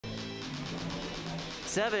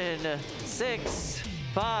7, 6,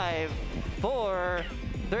 5, 4,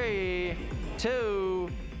 3, 2,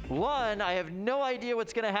 1. I have no idea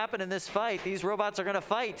what's going to happen in this fight. These robots are going to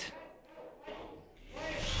fight.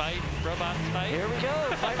 Fight, robots fight. Here we go.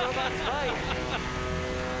 Fight, robots fight.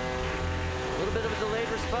 A little bit of a delayed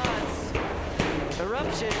response.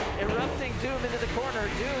 Eruption, erupting Doom into the corner.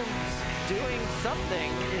 Doom's doing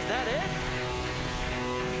something. Is that it?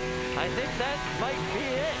 I think that might be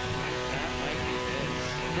it. That might be it.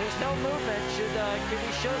 There's no movement. Can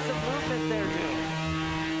we show some movement there, Doom?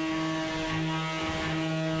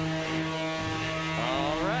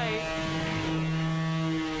 All right.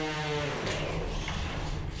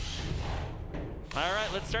 All right,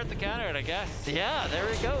 let's start the counter, I guess. Yeah, there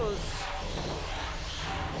it goes.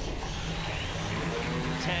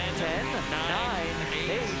 10, 10, 9,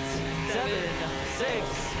 8, 7, 6,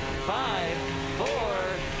 5, 4,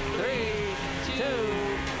 3, 2,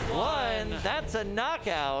 1. That's a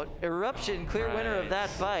knockout. Eruption, clear winner of that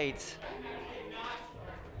fight.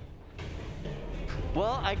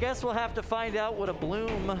 Well, I guess we'll have to find out what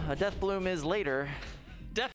a death bloom is later.